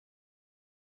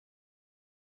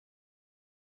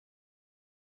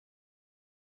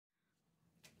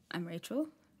I'm Rachel,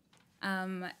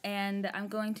 and I'm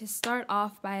going to start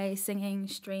off by singing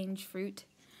Strange Fruit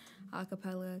a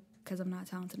cappella because I'm not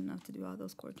talented enough to do all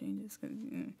those chord changes.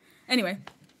 Anyway,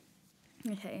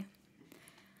 okay.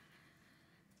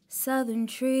 Southern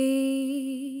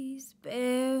trees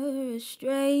bear a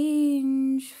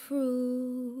strange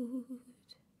fruit,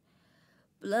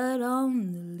 blood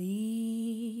on the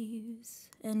leaves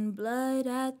and blood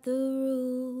at the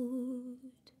root.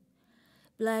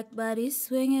 Black bodies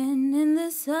swinging in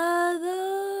the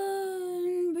southern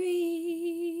breeze.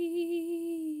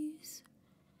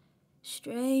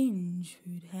 Strange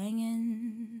fruit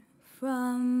hanging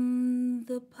from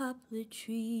the poplar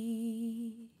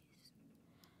trees.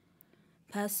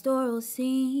 Pastoral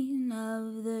scene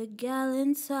of the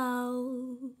gallant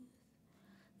South.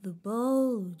 The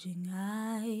bulging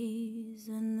eyes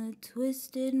and the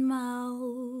twisted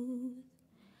mouth.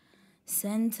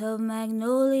 Scent of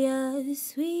magnolia,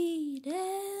 sweet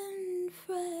and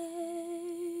fresh.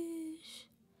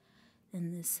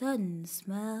 Then the sudden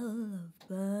smell of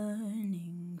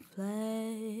burning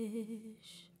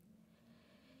flesh.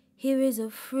 Here is a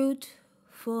fruit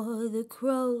for the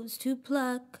crows to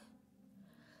pluck,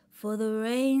 for the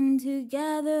rain to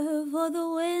gather, for the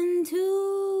wind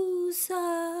to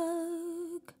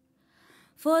suck,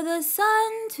 for the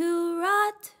sun to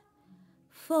rot,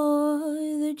 for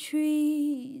the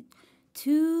tree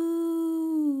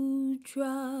to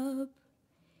drop.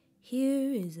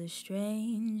 Here is a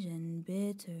strange and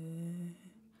bitter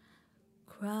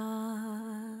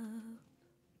crop.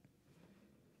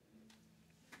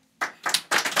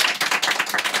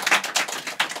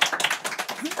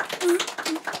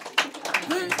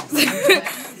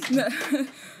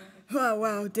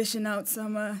 Wow, dishing out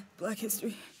some Black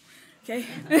history. Okay.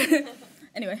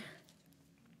 Anyway.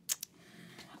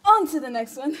 On to the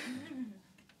next one.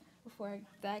 Before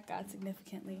that got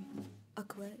significantly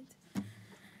awkward.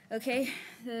 Okay,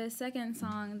 the second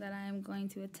song that I'm going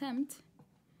to attempt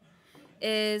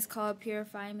is called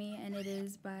Purify Me, and it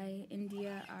is by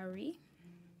India Ari.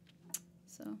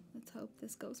 So let's hope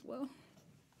this goes well.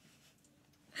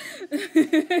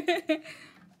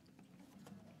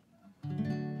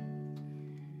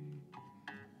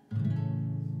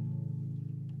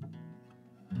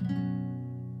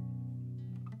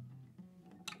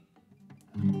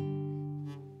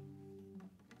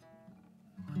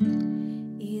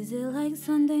 Easy like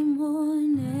Sunday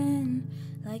morning,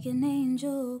 like an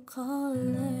angel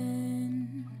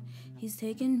calling. He's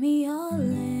taking me all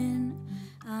in.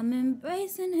 I'm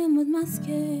embracing him with my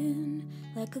skin,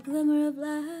 like a glimmer of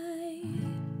light,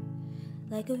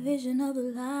 like a vision of a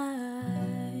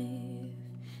life.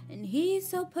 And he's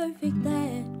so perfect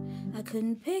that I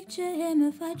couldn't picture him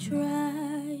if I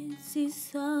tried. See,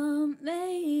 some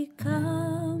may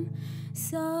come,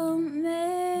 some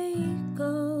may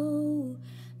go,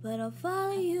 but I'll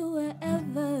follow you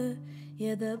wherever.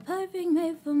 You're the perfect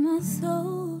mate for my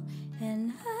soul,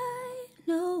 and I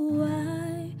know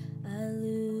why I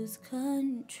lose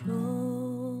control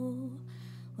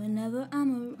whenever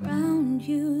I'm around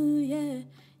you, yeah.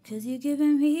 'Cause you're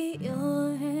giving me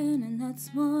your hand, and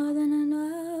that's more than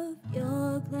enough.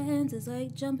 Your glance is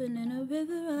like jumping in a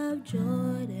river of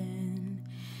Jordan.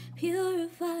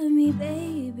 Purify me,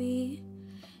 baby,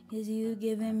 'cause you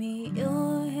giving me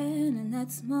your hand, and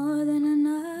that's more than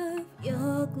enough.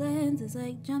 Your glance is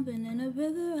like jumping in a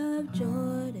river of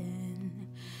Jordan.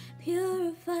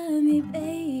 Purify me,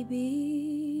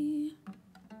 baby.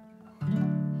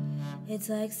 It's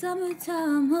like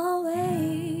summertime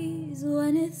always,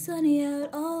 when it's sunny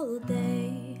out all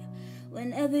day.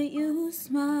 Whenever you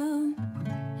smile,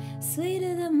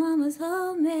 sweeter than mama's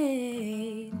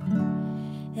homemade.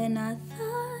 And I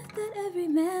thought that every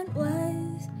man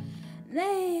was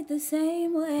made the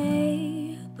same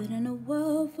way, but in a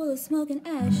world full of smoke and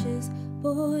ashes,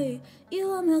 boy, you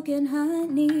are milk and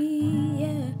honey,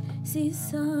 yeah. See,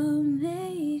 some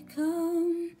may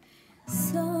come,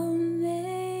 some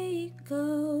may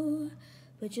go,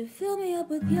 but you fill me up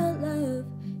with your love,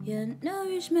 your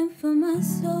nourishment for my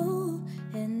soul.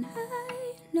 And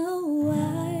I know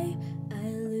why I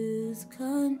lose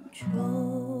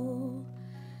control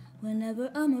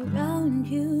whenever I'm around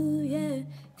you, yeah.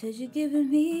 'Cause you're giving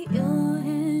me your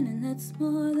hand, and that's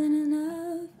more than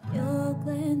enough. Your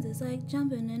glance is like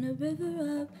jumping in a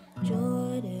river of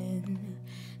Jordan.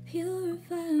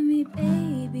 Purify me,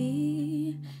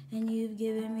 baby, and you've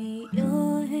given me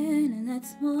your hand, and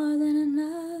that's more than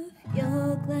enough.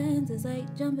 Your glance is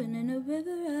like jumping in a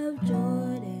river of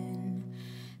Jordan.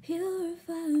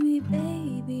 Purify me,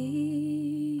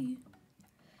 baby.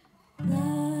 La,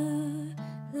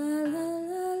 la, la,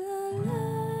 la, la, la,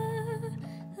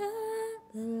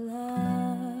 la,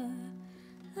 la.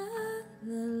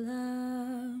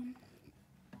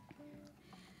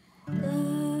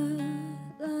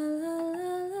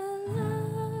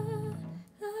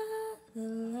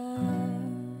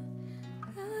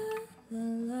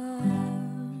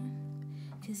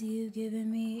 you've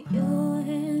given me your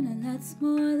hand, and that's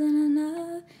more than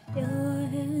enough. Your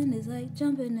hand is like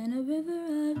jumping in a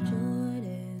river of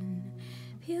Jordan.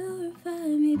 Purify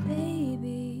me,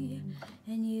 baby.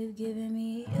 And you've given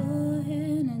me your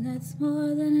hand, and that's more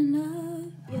than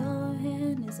enough. Your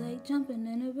hand is like jumping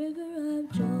in a river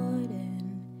of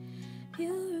Jordan.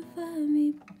 Purify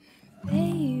me,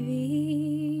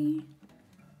 baby.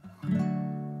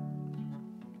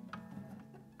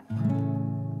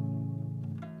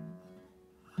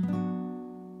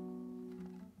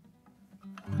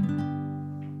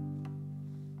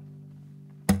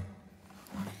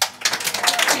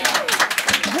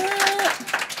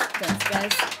 Thanks,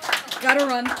 guys. Gotta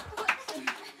run.